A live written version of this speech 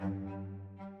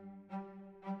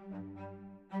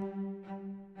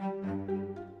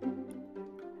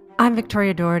I'm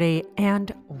Victoria Doherty,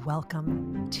 and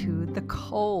welcome to The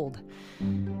Cold.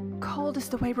 Cold is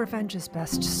the way revenge is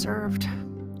best served,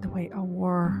 the way a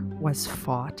war was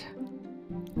fought,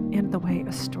 and the way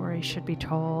a story should be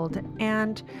told.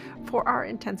 And for our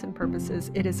intents and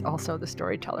purposes, it is also the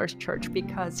Storyteller's Church,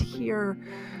 because here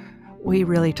we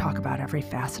really talk about every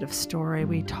facet of story.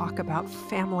 We talk about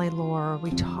family lore.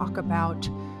 We talk about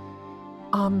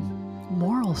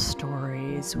moral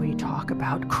stories. We talk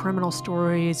about criminal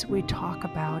stories. We talk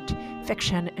about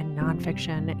fiction and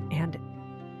nonfiction and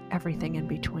everything in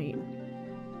between.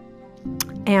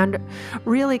 And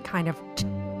really kind of,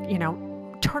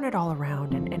 turn it all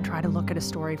around and try to look at a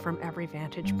story from every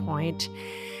vantage point.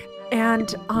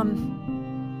 And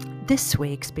this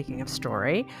week, speaking of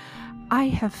story,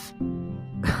 I've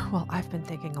been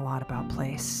thinking a lot about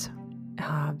place.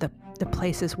 The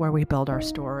places where we build our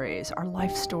stories, our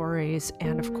life stories,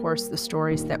 and of course the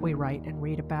stories that we write and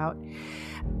read about.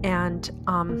 And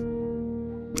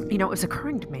it was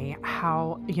occurring to me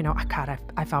how,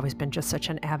 I've always been just such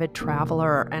an avid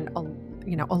traveler, and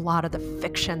a lot of the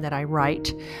fiction that I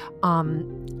write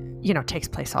takes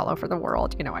place all over the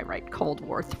world. I write Cold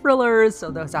War thrillers, so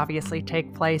those obviously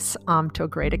take place to a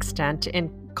great extent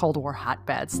in Cold War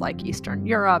hotbeds like Eastern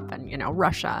Europe and,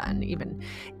 Russia and even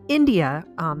India,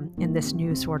 in this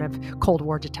new sort of Cold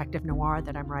War detective noir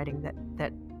that I'm writing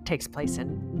that takes place in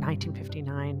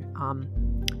 1959,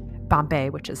 Bombay,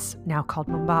 which is now called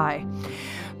Mumbai.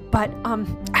 But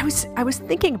I was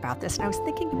thinking about this, and I was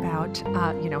thinking about,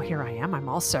 here I am. I'm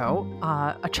also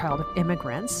a child of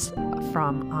immigrants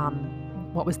from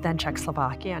what was then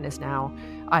Czechoslovakia and is now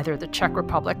either the Czech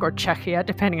Republic or Czechia,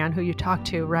 depending on who you talk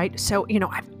to, right? So,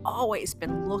 I've always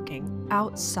been looking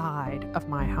outside of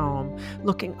my home,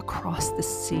 looking across the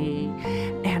sea,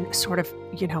 and sort of,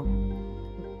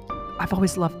 I've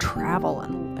always loved travel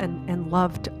and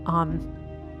loved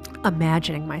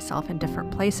imagining myself in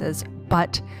different places.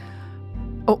 But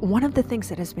one of the things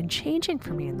that has been changing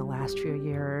for me in the last few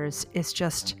years is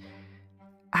just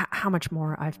how much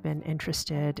more I've been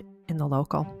interested in the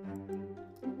local.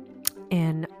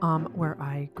 In where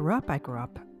I grew up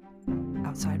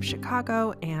outside of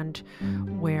Chicago, and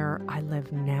where I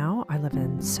live now, I live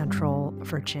in central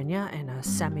Virginia in a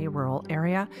semi-rural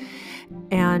area.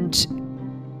 And,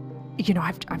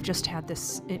 I've just had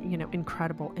this,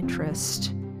 incredible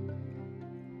interest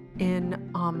in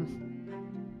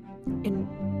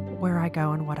where I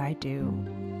go and what I do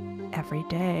every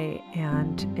day,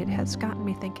 and it has gotten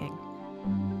me thinking.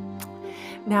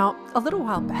 Now, a little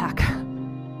while back,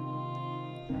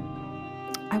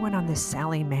 I went on this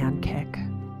Sally Mann kick.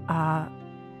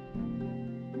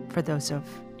 For those of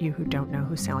you who don't know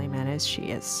who Sally Mann is, she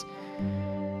is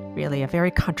really a very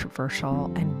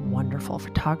controversial and wonderful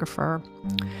photographer.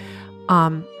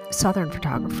 Southern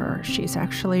photographer. She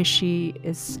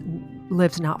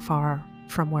lives not far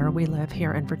from where we live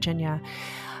here in Virginia.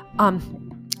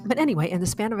 But anyway, in the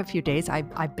span of a few days, I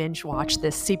binge watched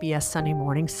this CBS Sunday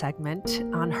Morning segment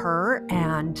on her,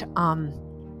 and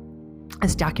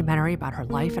this documentary about her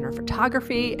life and her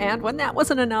photography. And when that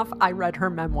wasn't enough, I read her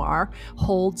memoir,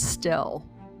 Hold Still,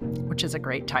 which is a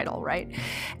great title, right?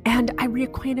 And I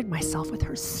reacquainted myself with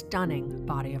her stunning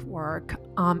body of work,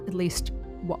 at least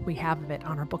what we have of it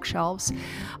on our bookshelves,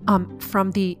 from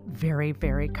the very,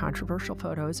 very controversial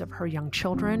photos of her young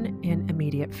children in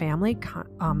immediate family.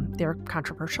 They're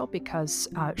controversial because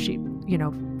she,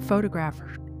 photographed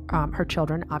her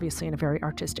children, obviously in a very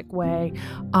artistic way,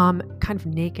 kind of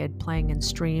naked, playing in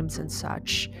streams and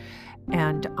such.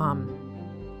 And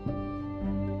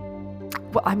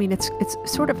it's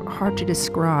sort of hard to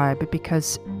describe,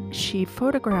 because she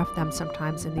photographed them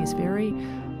sometimes in these very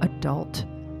adult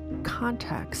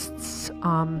contexts.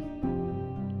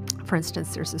 For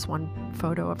instance, there's this one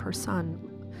photo of her son,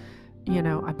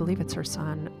 I believe it's her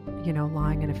son,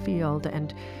 lying in a field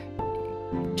and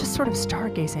just sort of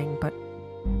stargazing, but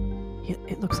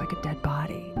it looks like a dead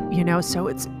body, so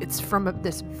it's from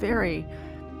this very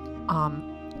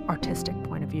artistic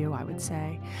point of view, I would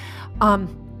say.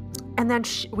 And then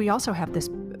we also have this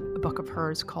book of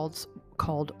hers called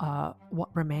What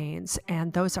Remains,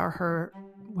 and those are her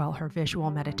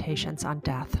visual meditations on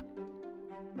death.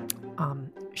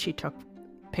 She took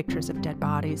pictures of dead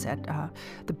bodies at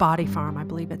the Body Farm, I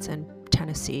believe it's in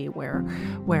Tennessee, where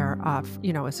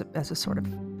as a sort of,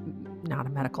 not a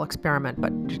medical experiment,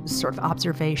 but sort of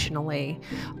observationally,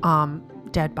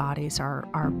 dead bodies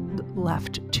are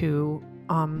left to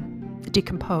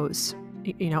decompose,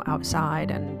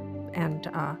 outside, and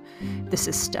this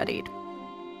is studied.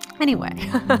 Anyway,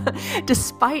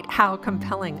 despite how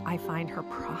compelling I find her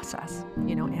process,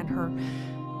 and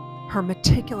her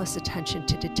meticulous attention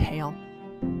to detail,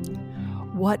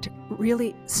 What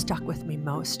really stuck with me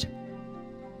most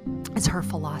is her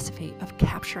philosophy of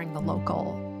capturing the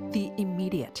local, the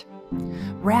immediate,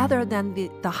 rather than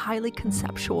the highly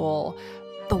conceptual,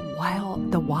 the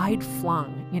wide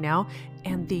flung,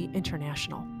 and the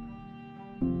international.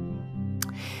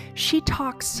 She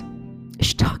talks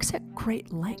at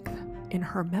great length in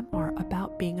her memoir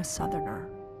about being a Southerner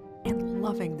and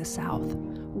loving the South,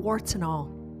 warts and all.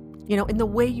 In the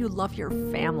way you love your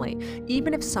family,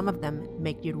 even if some of them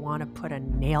make you want to put a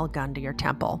nail gun to your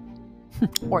temple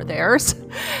or theirs.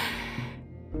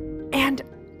 And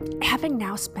having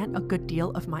now spent a good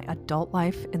deal of my adult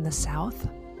life in the South,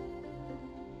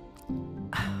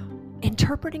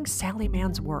 interpreting Sally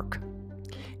Mann's work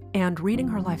and reading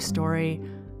her life story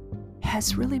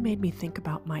has really made me think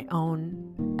about my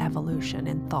own evolution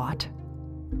in thought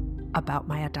about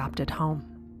my adopted home.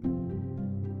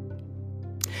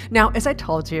 Now, as I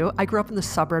told you, I grew up in the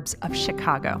suburbs of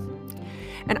Chicago,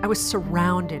 and I was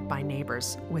surrounded by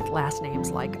neighbors with last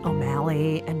names like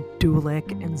O'Malley and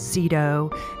Dulick and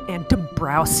Zito and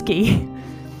Dombrowski.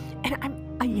 And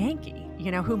I'm a Yankee,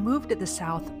 who moved to the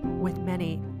South with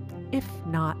many, if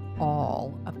not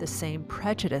all, of the same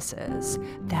prejudices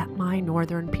that my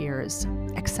northern peers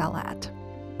excel at.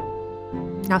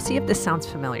 Now, see if this sounds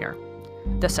familiar.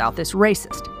 The South is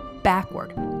racist,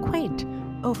 backward, quaint,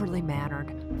 overly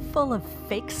mannered, full of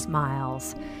fake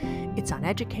smiles. It's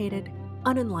uneducated,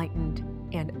 unenlightened,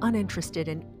 and uninterested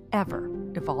in ever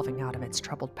evolving out of its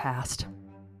troubled past.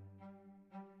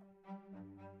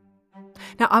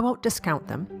 Now, I won't discount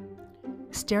them.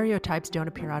 Stereotypes don't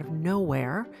appear out of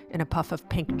nowhere in a puff of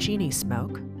pink genie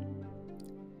smoke.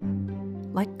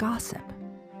 Like gossip,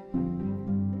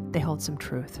 they hold some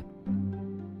truth.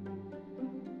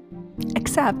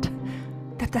 Except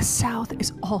that the South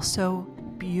is also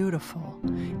beautiful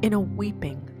in a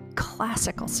weeping,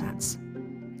 classical sense.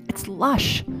 It's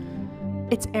lush.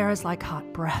 Its air is like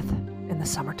hot breath in the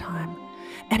summertime,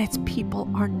 and its people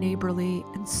are neighborly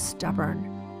and stubborn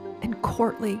and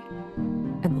courtly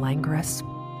and languorous.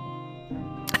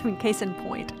 Case in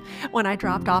point, when I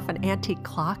dropped off an antique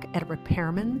clock at a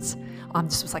repairman's,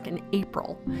 this was like in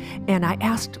April, and I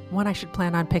asked when I should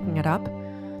plan on picking it up,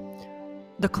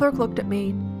 the clerk looked at me,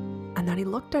 and then he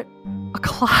looked at a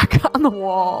clock on the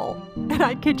wall, and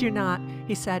I kid you not,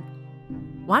 he said,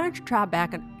 "Why don't you try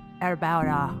back at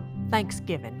about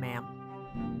Thanksgiving, ma'am?"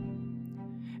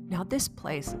 Now, this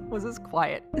place was as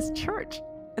quiet as church,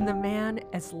 and the man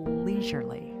as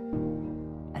leisurely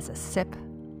as a sip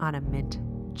on a mint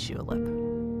julep.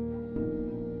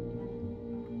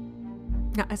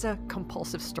 Now, as a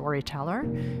compulsive storyteller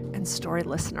and story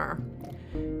listener,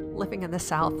 living in the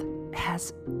South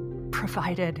has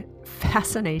provided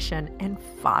fascination and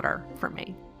fodder for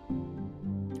me.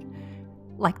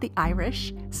 Like the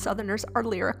Irish, Southerners are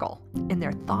lyrical in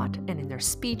their thought and in their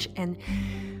speech, and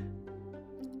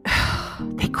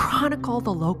they chronicle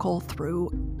the local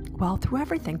through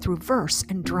everything, through verse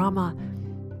and drama,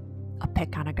 a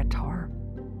pick on a guitar.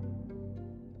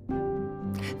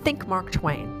 Think Mark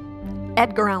Twain,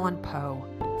 Edgar Allan Poe,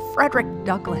 Frederick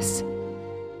Douglass,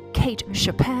 Kate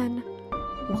Chopin,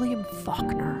 William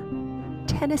Faulkner,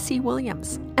 Tennessee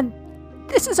Williams. And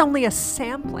this is only a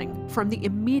sampling from the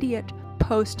immediate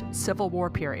post-Civil War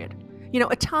period.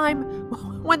 A time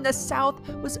when the South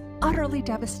was utterly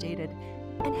devastated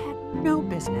and had no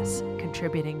business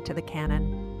contributing to the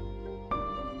canon.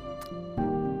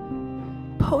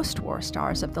 Post-war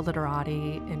stars of the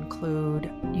literati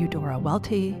include Eudora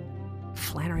Welty,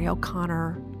 Flannery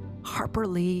O'Connor, Harper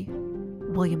Lee,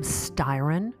 William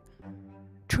Styron,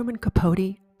 Truman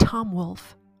Capote, Tom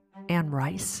Wolfe, Anne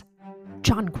Rice,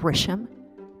 John Grisham,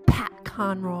 Pat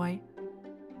Conroy,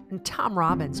 and Tom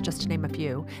Robbins, just to name a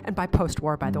few. And by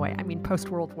post-war, by the way, I mean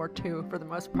post-World War II for the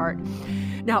most part.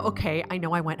 Now, okay, I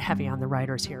know I went heavy on the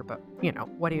writers here, but,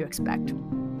 what do you expect?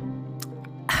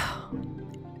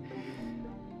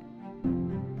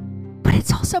 But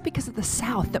it's also because of the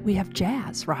South that we have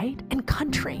jazz, right? And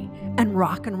country and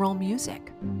rock and roll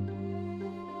music.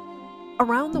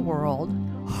 Around the world,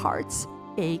 hearts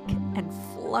ache and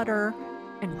flutter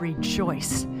and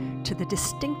rejoice to the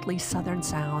distinctly Southern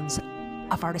sounds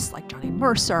of artists like Johnny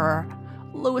Mercer,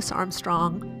 Louis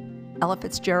Armstrong, Ella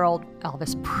Fitzgerald,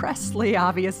 Elvis Presley,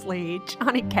 obviously,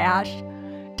 Johnny Cash,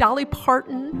 Dolly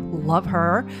Parton, love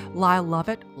her, Lyle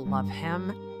Lovett, love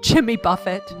him, Jimmy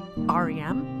Buffett,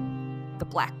 R.E.M., the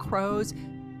Black Crowes,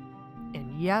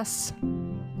 and yes,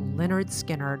 Lynyrd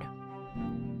Skynyrd.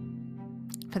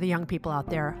 For the young people out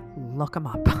there, look them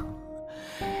up.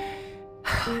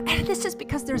 And this is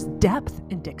because there's depth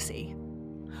in Dixie,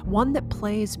 one that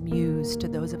plays muse to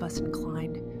those of us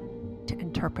inclined to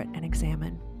interpret and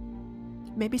examine.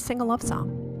 Maybe sing a love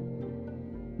song.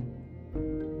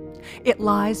 It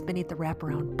lies beneath the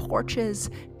wraparound porches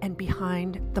and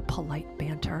behind the polite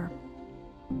banter.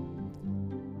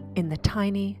 In the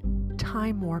tiny,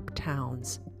 time-warped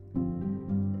towns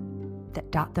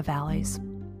that dot the valleys.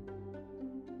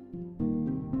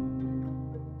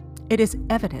 It is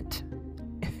evident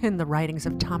in the writings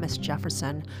of Thomas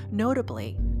Jefferson,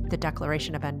 notably the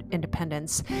Declaration of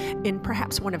Independence, in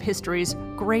perhaps one of history's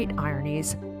great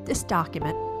ironies. This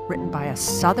document, written by a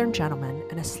Southern gentleman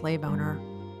and a slave owner,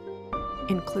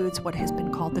 includes what has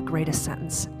been called the greatest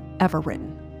sentence ever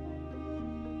written.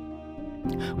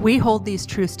 We hold these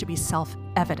truths to be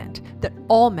self-evident, that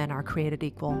all men are created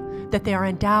equal, that they are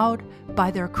endowed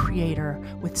by their Creator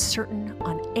with certain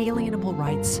unalienable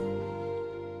rights,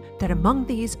 that among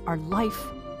these are life,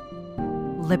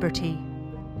 liberty,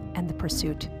 and the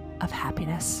pursuit of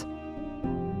happiness.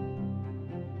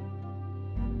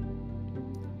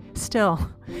 Still,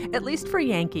 at least for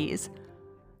Yankees,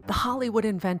 the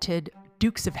Hollywood-invented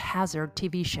Dukes of Hazzard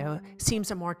TV show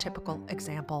seems a more typical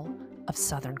example of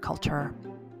Southern culture.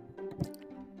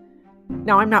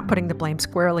 Now, I'm not putting the blame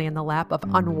squarely in the lap of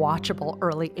unwatchable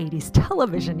early 80s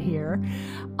television here.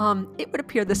 It would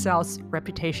appear the South's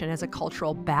reputation as a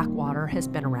cultural backwater has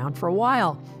been around for a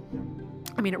while.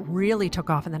 I mean, it really took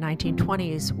off in the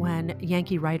 1920s when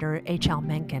Yankee writer H.L.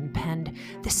 Mencken penned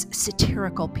this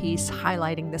satirical piece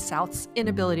highlighting the South's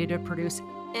inability to produce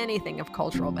anything of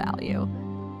cultural value.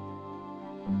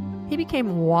 He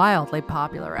became wildly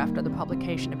popular after the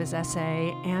publication of his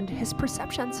essay, and his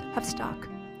perceptions have stuck,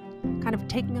 kind of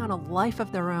taking on a life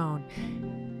of their own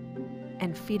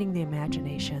and feeding the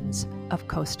imaginations of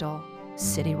coastal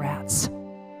city rats.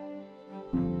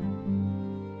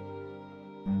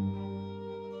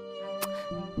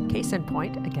 Case in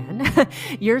point, again,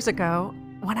 years ago,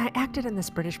 when I acted in this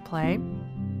British play,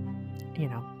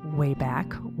 way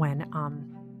back when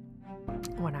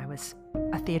I was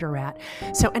a theater rat.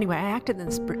 So anyway, I acted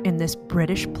in this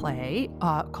British play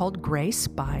called Grace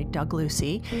by Doug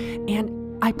Lucy,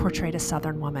 and I portrayed a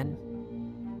Southern woman.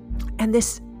 And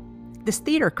this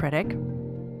theater critic,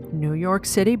 New York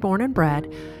City born and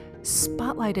bred,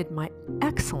 spotlighted my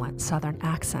excellent Southern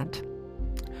accent,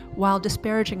 while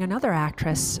disparaging another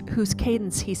actress whose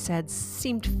cadence, he said,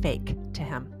 seemed fake to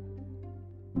him.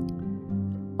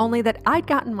 Only that I'd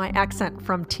gotten my accent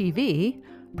from TV,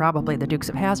 probably the Dukes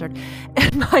of Hazzard,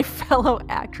 and my fellow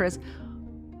actress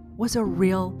was a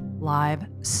real live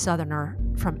Southerner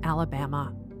from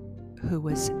Alabama who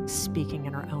was speaking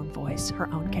in her own voice, her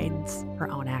own cadence,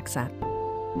 her own accent.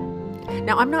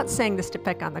 Now, I'm not saying this to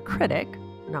pick on the critic,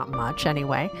 not much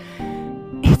anyway.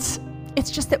 It's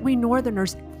just that we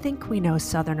Northerners think we know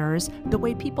Southerners the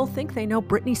way people think they know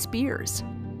Britney Spears.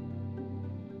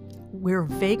 We're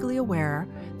vaguely aware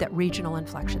that regional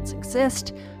inflections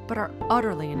exist, but are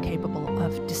utterly incapable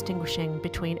of distinguishing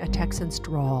between a Texan's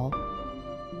drawl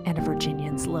and a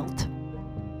Virginian's lilt.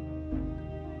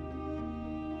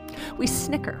 We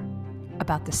snicker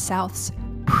about the South's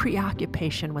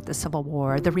preoccupation with the Civil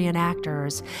War, the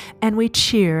reenactors, and we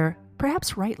cheer,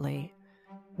 perhaps rightly,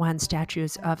 when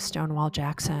statues of Stonewall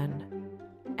Jackson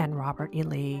and Robert E.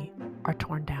 Lee are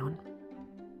torn down.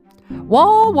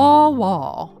 Wall, wall,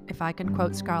 wall, if I can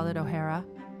quote Scarlett O'Hara.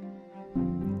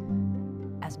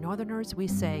 As Northerners, we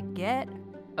say, get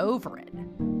over it.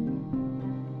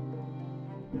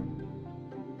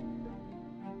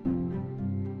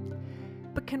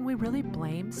 But can we really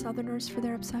blame Southerners for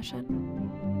their obsession?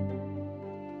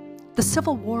 The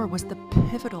Civil War was the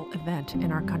pivotal event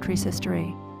in our country's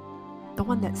history, the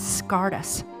one that scarred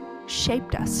us,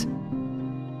 shaped us,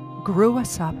 grew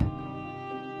us up,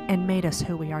 and made us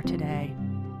who we are today.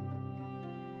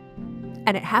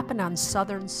 And it happened on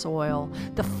Southern soil,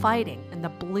 the fighting and the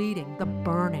bleeding, the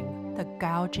burning, the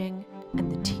gouging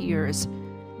and the tears,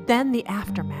 then the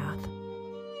aftermath,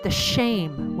 the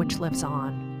shame which lives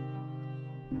on.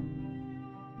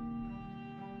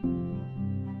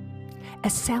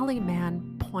 As Sally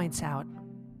Mann points out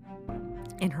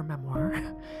in her memoir,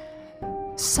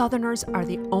 Southerners are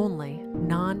the only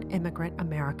non-immigrant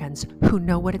Americans who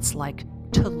know what it's like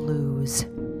to lose,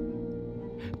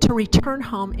 to return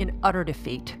home in utter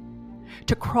defeat,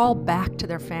 to crawl back to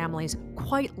their families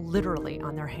quite literally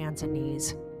on their hands and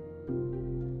knees,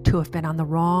 to have been on the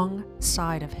wrong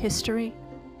side of history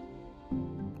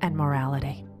and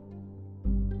morality.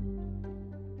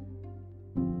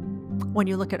 When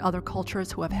you look at other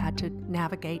cultures who have had to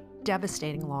navigate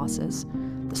devastating losses,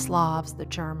 the Slavs, the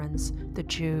Germans, the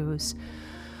Jews,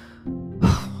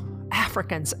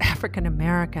 Africans, African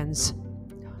Americans,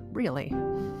 really,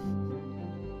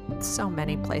 so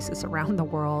many places around the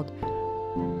world,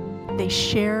 They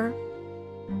share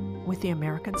with the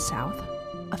American South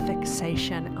a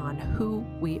fixation on who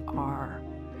we are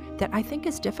that I think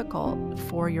is difficult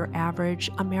for your average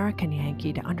American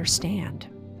Yankee to understand.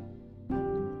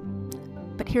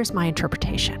 But here's my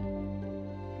interpretation.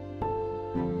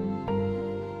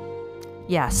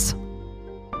 Yes,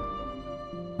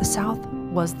 the South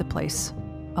was the place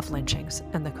of lynchings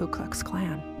and the Ku Klux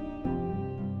Klan.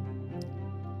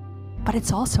 But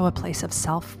it's also a place of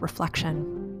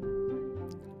self-reflection,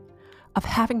 of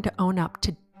having to own up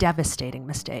to devastating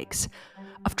mistakes,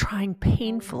 of trying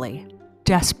painfully,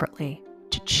 desperately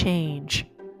to change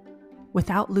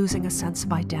without losing a sense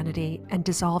of identity and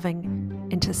dissolving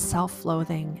into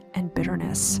self-loathing and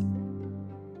bitterness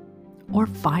or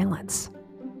violence.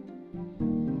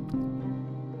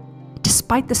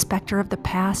 Despite the specter of the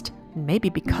past, maybe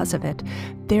because of it,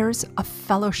 there's a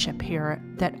fellowship here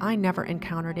that I never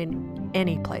encountered in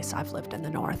any place I've lived in the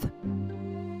North.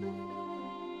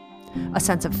 A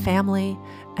sense of family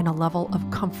and a level of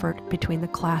comfort between the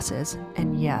classes,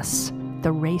 and yes,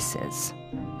 the races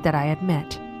that I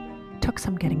admit took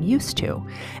some getting used to.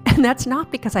 And that's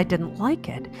not because I didn't like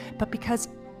it, but because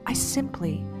I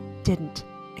simply didn't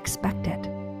expect it.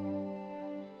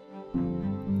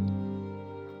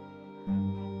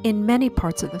 In many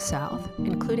parts of the South,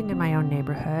 including in my own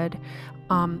neighborhood,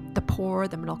 the poor,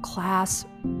 the middle class,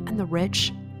 and the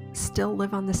rich still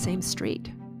live on the same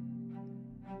street.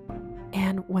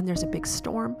 And when there's a big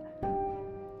storm,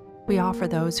 we offer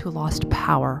those who lost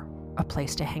power a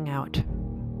place to hang out.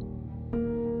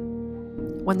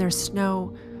 When there's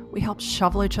snow, we help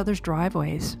shovel each other's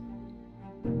driveways.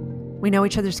 We know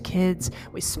each other's kids.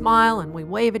 We smile and we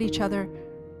wave at each other.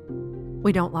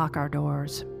 We don't lock our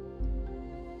doors.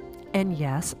 And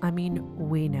yes, I mean,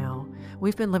 we know.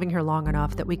 We've been living here long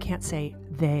enough that we can't say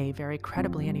they very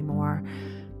credibly anymore.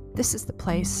 This is the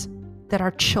place that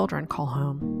our children call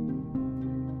home.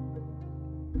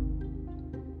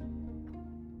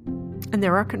 And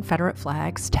there are Confederate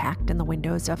flags tacked in the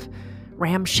windows of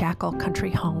ramshackle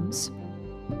country homes.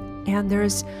 And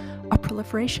there's a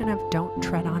proliferation of "Don't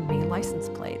Tread on Me" license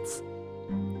plates.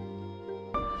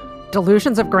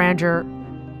 Delusions of grandeur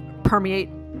permeate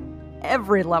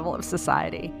every level of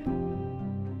society.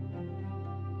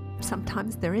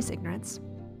 Sometimes there is ignorance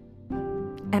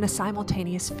and a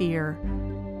simultaneous fear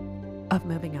of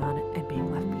moving on and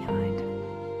being left behind.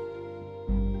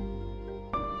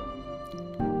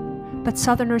 But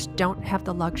Southerners don't have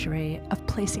the luxury of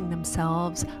placing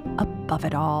themselves above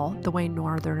it all the way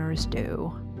Northerners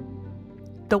do,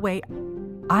 the way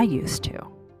I used to.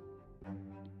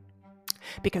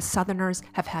 Because Southerners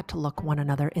have had to look one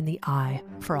another in the eye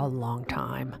for a long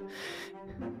time.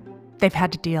 They've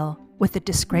had to deal with the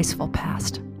disgraceful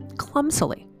past,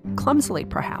 clumsily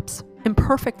perhaps,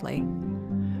 imperfectly,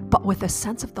 but with a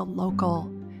sense of the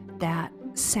local that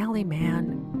Sally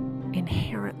Mann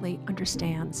inherently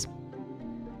understands.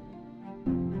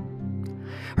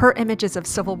 Her images of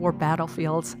Civil War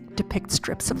battlefields depict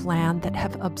strips of land that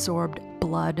have absorbed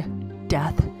blood,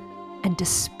 death, and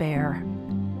despair,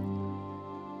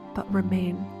 but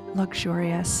remain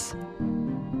luxurious,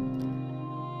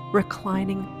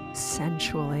 reclining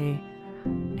sensually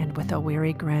and with a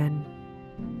weary grin.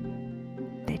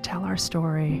 They tell our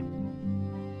story.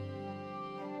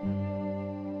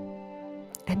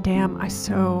 And damn, I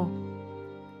so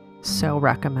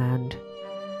recommend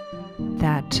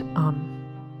that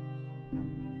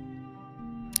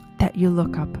that you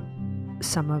look up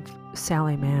some of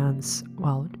Sally Mann's,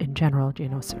 well, in general, you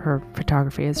know, her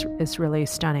photography is really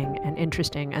stunning and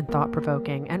interesting and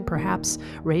thought-provoking and perhaps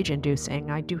rage-inducing.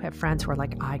 I do have friends who are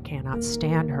like, I cannot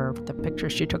stand her. The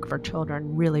pictures she took of her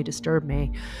children really disturb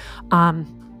me.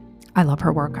 I love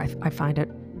her work. I find it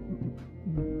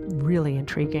really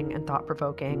intriguing and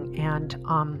thought-provoking. And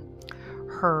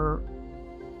her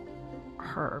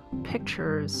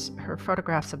pictures, her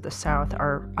photographs of the South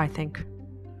are, I think,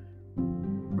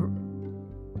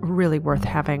 really worth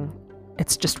having.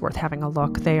 It's just worth having a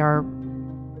look. They are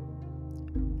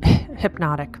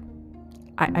hypnotic.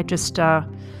 I just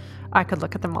I could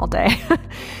look at them all day.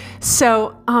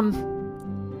 So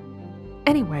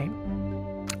anyway,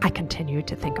 I continue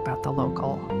to think about the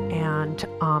local, and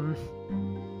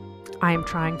I am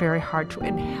trying very hard to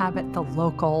inhabit the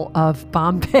local of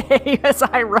Bombay as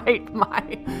I write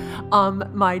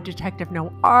my detective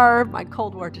noir, my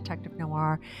Cold War detective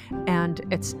noir. And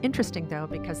it's interesting, though,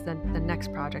 because the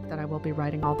next project that I will be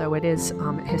writing, although it is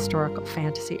historical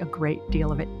fantasy, a great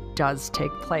deal of it does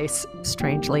take place,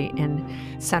 strangely, in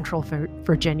central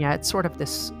Virginia. It's sort of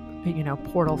this,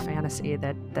 portal fantasy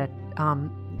that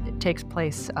takes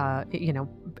place,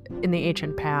 in the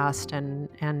ancient past and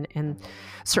in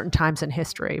certain times in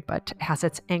history, but has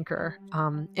its anchor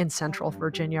in Central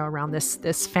Virginia around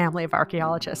this family of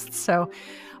archaeologists. So,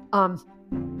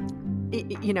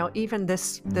 even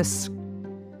this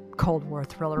Cold War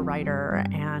thriller writer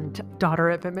and daughter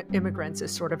of immigrants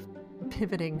is sort of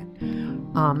pivoting.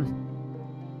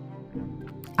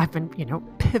 I've been,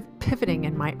 pivoting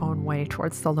in my own way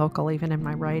towards the local, even in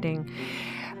my writing.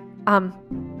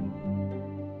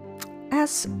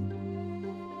 As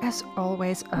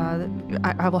always,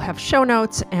 I will have show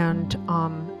notes and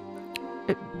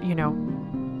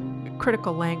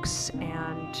critical links,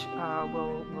 and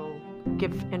we'll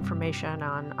give information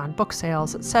on book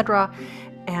sales, etc.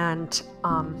 And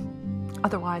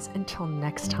otherwise, until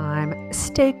next time,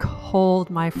 stay cold,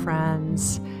 my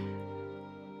friends,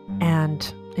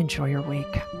 and enjoy your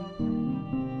week.